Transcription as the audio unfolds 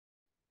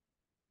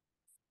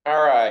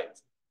All right,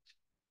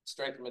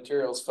 strength of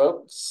materials,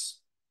 folks.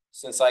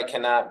 Since I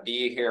cannot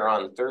be here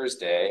on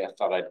Thursday, I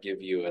thought I'd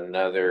give you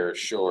another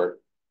short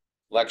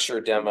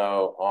lecture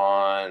demo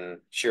on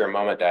shear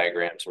moment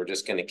diagrams. We're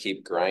just going to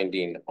keep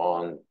grinding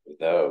on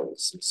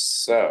those.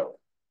 So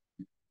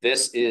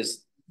this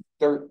is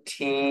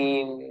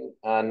 13,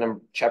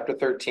 chapter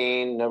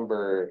 13,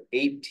 number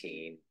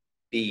 18,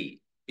 B.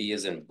 B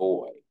is in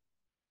boy.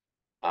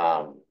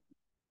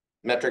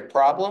 Metric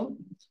problem.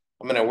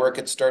 I'm going to work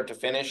it start to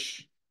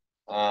finish,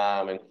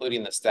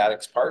 including the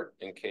statics part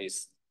in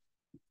case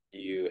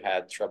you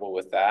had trouble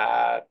with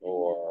that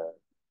or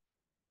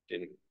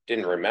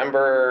didn't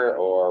remember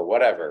or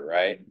whatever,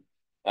 right?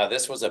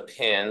 This was a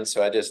pin,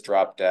 so I just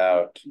dropped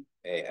out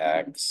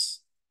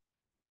AX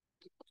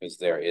because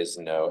there is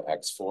no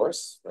X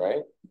force,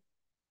 right?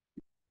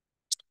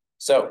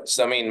 So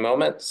summing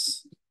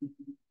moments,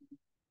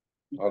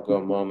 I'll go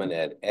moment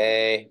at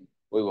A.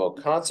 We will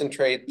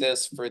concentrate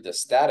this for the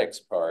statics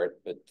part,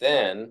 but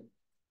then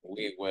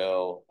we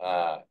will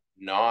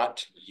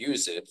not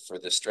use it for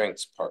the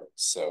strengths part.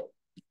 So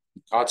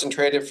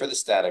concentrate it for the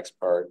statics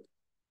part.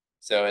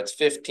 So it's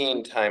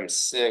 15 times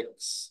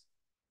 6.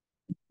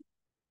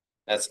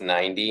 That's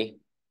 90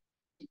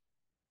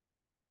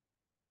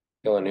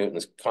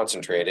 kilonewtons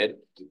concentrated.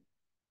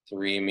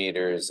 3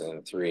 meters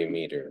and 3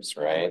 meters,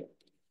 right?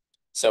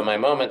 So my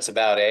moments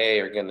about A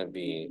are going to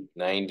be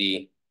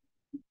 90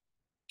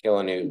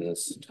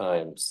 kilonewtons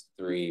times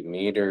 3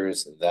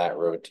 meters. That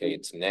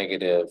rotates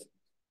negative.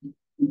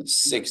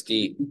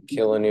 60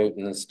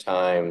 kilonewtons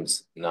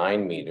times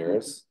 9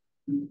 meters.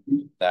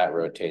 That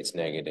rotates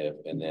negative.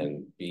 And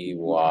then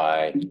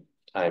By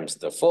times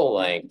the full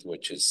length,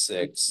 which is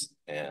 6,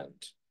 and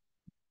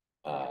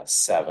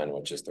 7,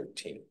 which is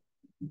 13.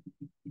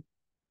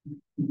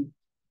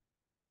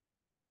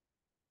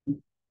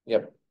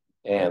 Yep.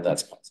 And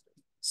that's positive.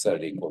 Set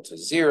it equal to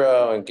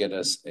 0 and get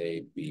us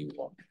a By.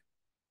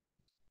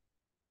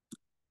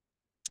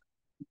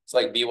 It's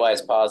like By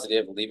is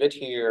positive, leave it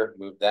here,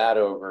 move that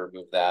over,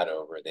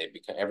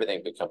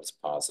 everything becomes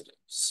positive.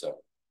 So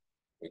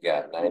we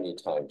got 90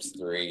 times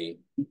 3,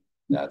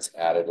 that's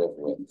additive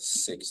with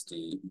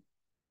 60.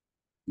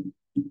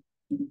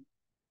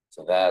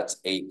 So that's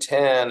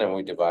 810, and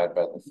we divide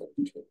by the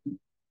 32.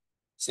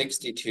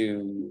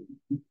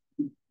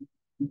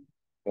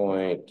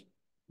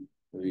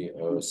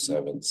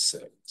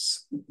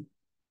 62.3076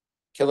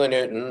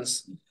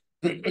 kilonewtons.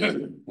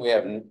 We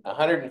have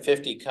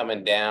 150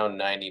 coming down,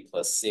 90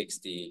 plus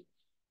 60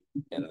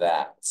 in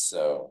that.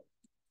 So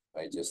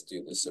I just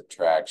do the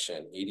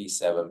subtraction,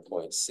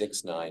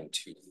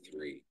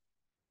 87.6923.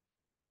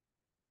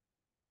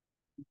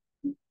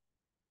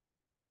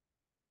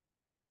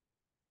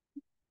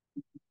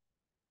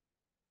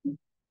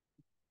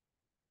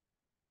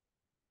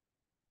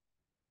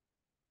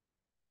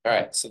 All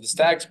right, so the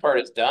statics part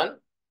is done.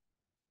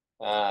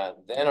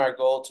 Then our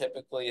goal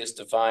typically is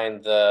to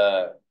find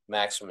the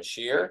maximum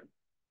shear.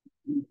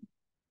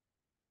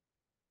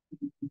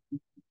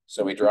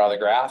 So we draw the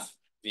graph,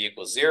 V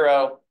equals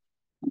 0,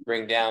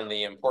 bring down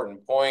the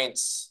important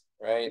points,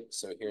 right?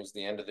 So here's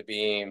the end of the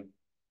beam.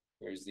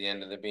 Here's the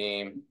end of the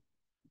beam.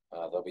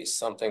 There'll be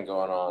something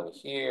going on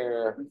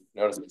here.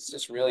 Notice it's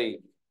just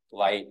really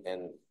light,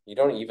 and you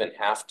don't even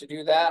have to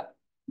do that.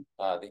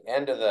 The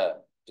end of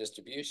the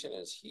distribution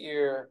is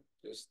here.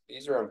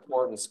 These are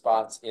important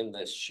spots in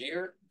this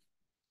shear.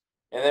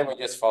 And then we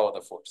just follow the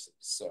forces.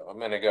 So I'm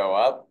going to go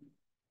up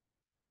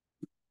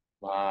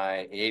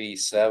my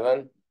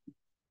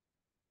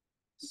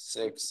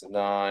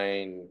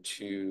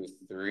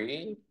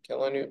 87.6923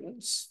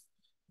 kilonewtons.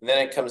 And then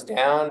it comes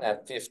down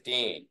at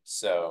 15.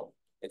 So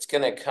it's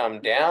going to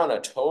come down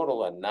a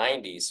total of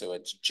 90. So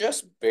it's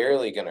just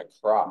barely going to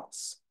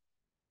cross.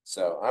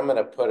 So I'm going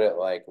to put it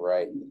like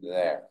right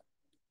there.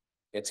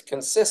 It's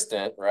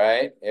consistent,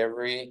 right?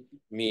 Every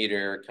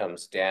meter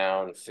comes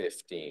down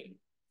 15.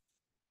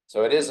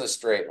 So it is a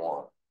straight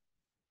line.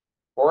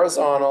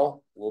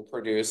 Horizontal will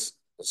produce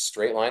a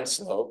straight line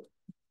slope,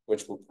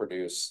 which will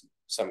produce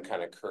some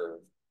kind of curve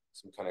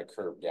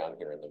down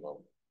here in the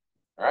moment.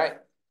 All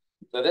right.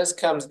 So this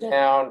comes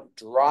down,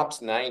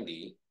 drops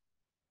 90.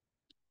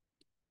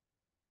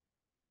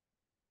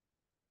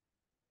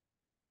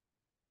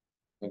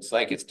 Looks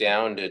like it's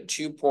down to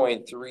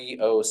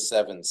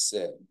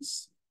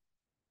 2.3076.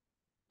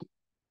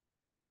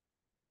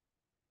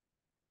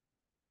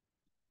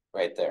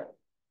 Right there.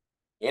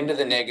 Into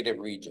the negative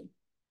region,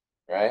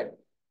 right?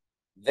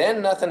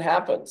 Then nothing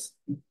happens.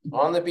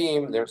 On the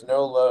beam, there's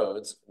no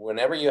loads.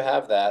 Whenever you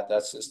have that,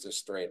 that's just a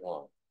straight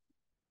line.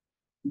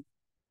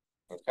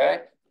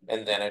 Okay?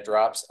 And then it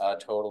drops a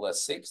total of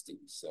 60.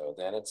 So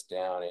then it's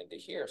down into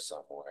here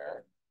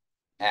somewhere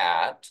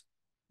at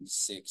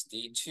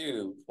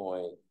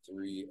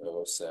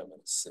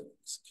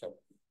 62.3076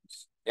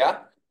 kilograms.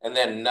 Yeah? And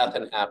then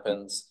nothing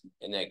happens.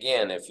 And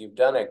again, if you've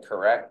done it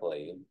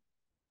correctly,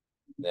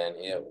 then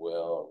it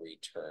will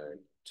return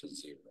to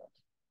 0,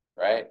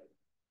 right?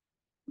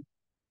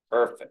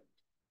 Perfect.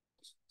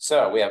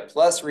 So we have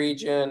plus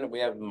region, we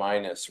have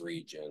minus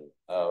region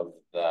of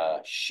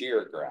the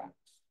shear graph.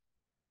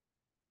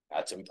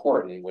 That's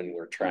important when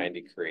we're trying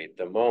to create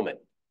the moment.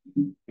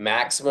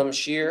 Maximum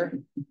shear,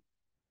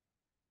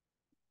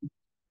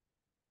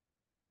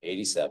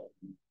 87.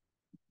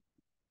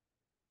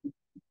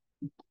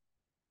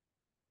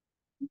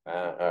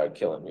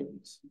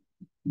 Kilonewtons.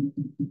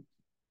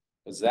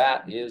 Because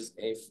that is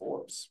a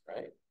force,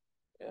 right?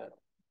 Yeah.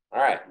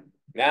 All right.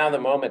 Now the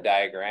moment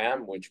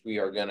diagram, which we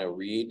are going to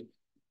read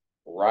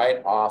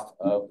right off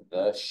of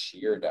the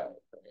shear diagram.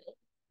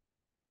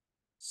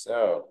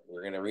 So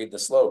we're going to read the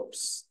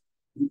slopes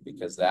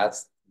because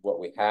that's what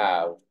we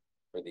have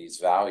for these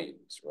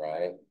values,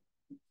 right?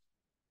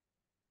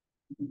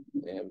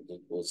 M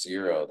equals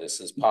 0.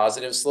 This is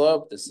positive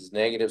slope. This is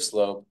negative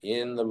slope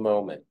in the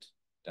moment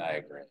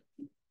diagram.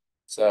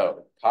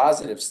 So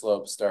positive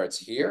slope starts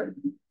here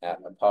at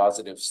a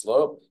positive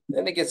slope.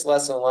 Then it gets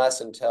less and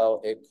less until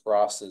it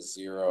crosses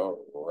 0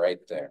 right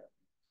there.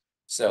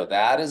 So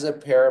that is a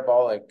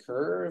parabolic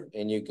curve,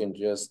 and you can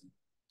just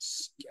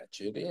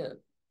sketch it in,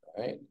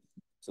 right?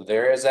 So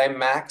there is a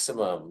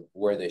maximum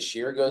where the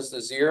shear goes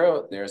to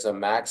 0. There's a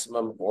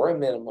maximum or a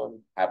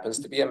minimum, happens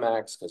to be a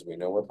max because we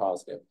know we're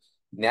positive.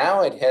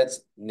 Now it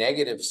heads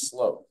negative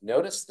slope.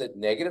 Notice that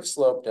negative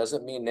slope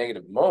doesn't mean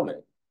negative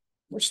moment.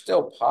 We're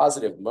still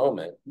positive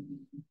moment.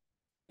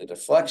 The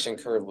deflection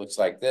curve looks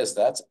like this.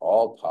 That's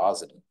all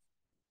positive.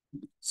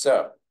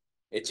 So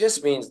it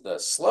just means the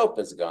slope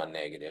has gone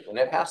negative, and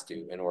it has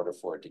to in order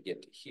for it to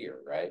get to here,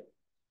 right?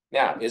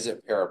 Now, is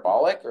it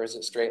parabolic or is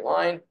it straight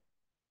line?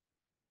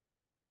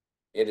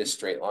 It is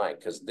straight line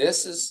because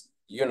this is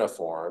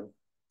uniform.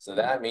 So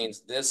that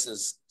means this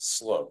is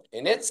sloped,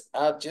 and it's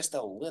just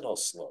a little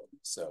slope.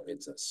 So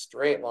it's a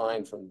straight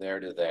line from there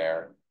to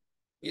there.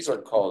 These are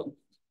called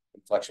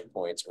inflection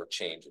points or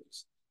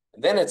changes.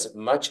 And then it's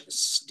much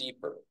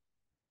steeper.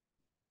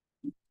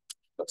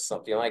 Looks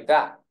something like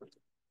that.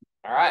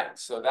 All right,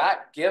 so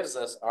that gives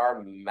us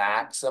our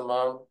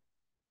maximum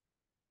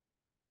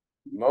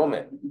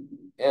moment.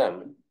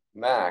 M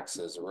max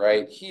is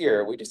right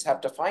here. We just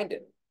have to find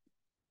it.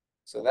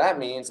 So that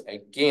means,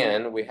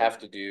 again, we have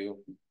to do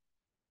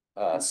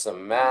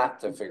some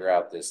math to figure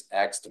out this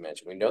x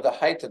dimension. We know the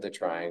height of the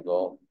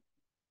triangle,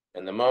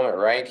 and the moment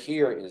right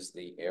here is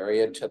the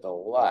area to the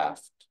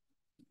left.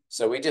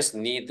 So we just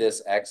need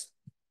this x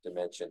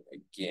dimension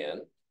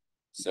again.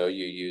 So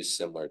you use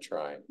similar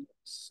triangles.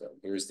 So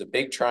here's the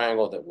big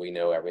triangle that we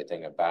know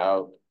everything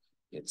about.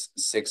 It's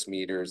 6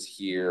 meters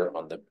here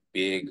on the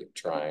big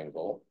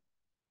triangle,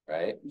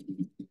 right?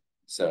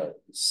 So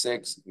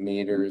 6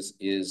 meters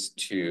is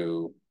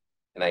 2,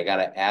 and I got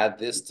to add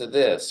this to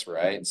this,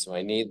 right? So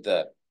I need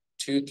the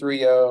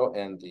 230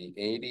 and the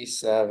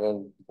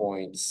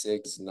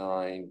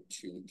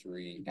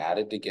 87.6923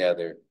 added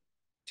together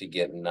to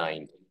get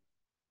 90.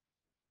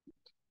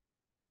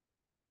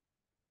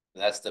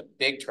 That's the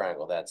big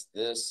triangle. That's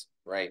this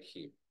right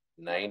here,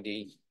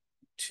 90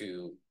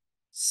 to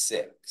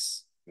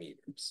 6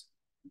 meters.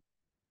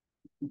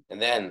 And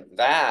then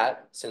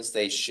that, since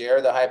they share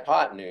the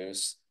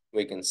hypotenuse,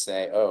 we can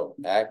say, oh,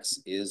 x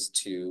is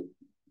to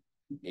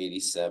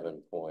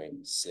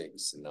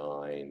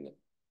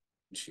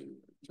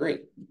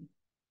 87.6923.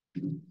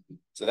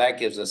 So that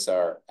gives us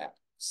our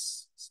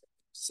x.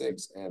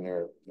 6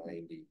 enter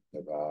 90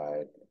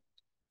 divide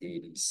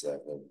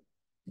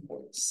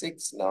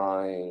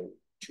 87.692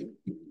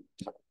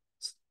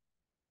 times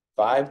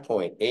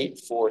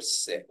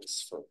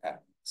 5.846 for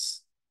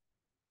x.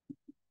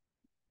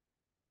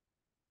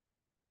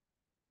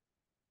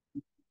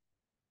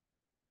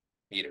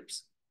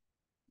 Meters.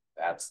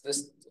 That's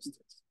this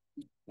distance.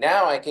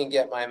 Now I can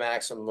get my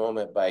maximum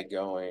moment by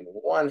going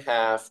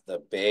 1/2 the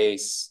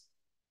base,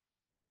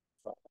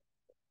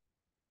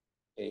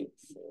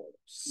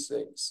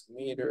 5.846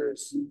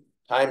 meters,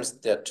 times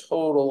the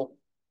total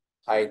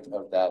height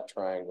of that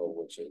triangle,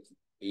 which is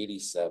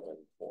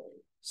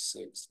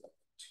 87.692.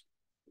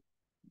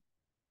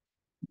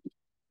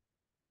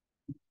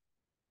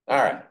 All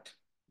right.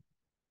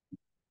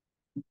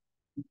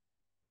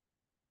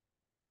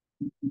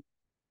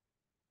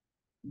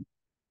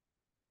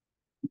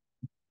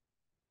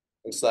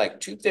 Looks like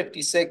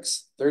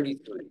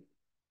 256.33.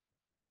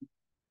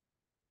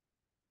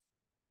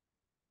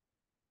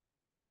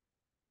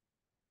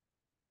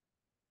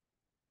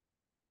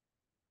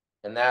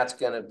 And that's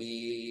going to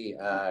be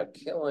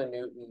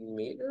kilonewton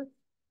meter.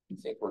 I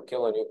think we're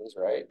kilonewtons,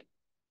 right?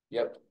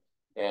 Yep.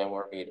 And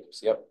we're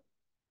meters. Yep.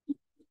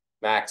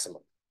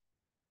 Maximum.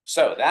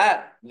 So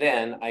that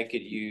then I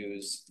could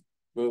use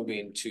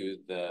moving to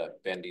the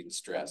bending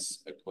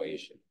stress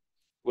equation,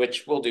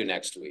 which we'll do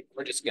next week.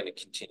 We're just going to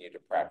continue to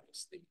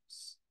practice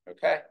these.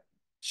 Okay.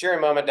 Shear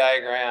moment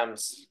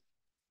diagrams.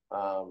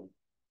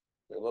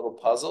 They're little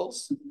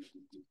puzzles.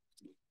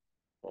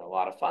 A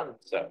lot of fun.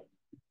 So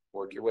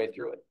work your way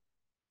through it.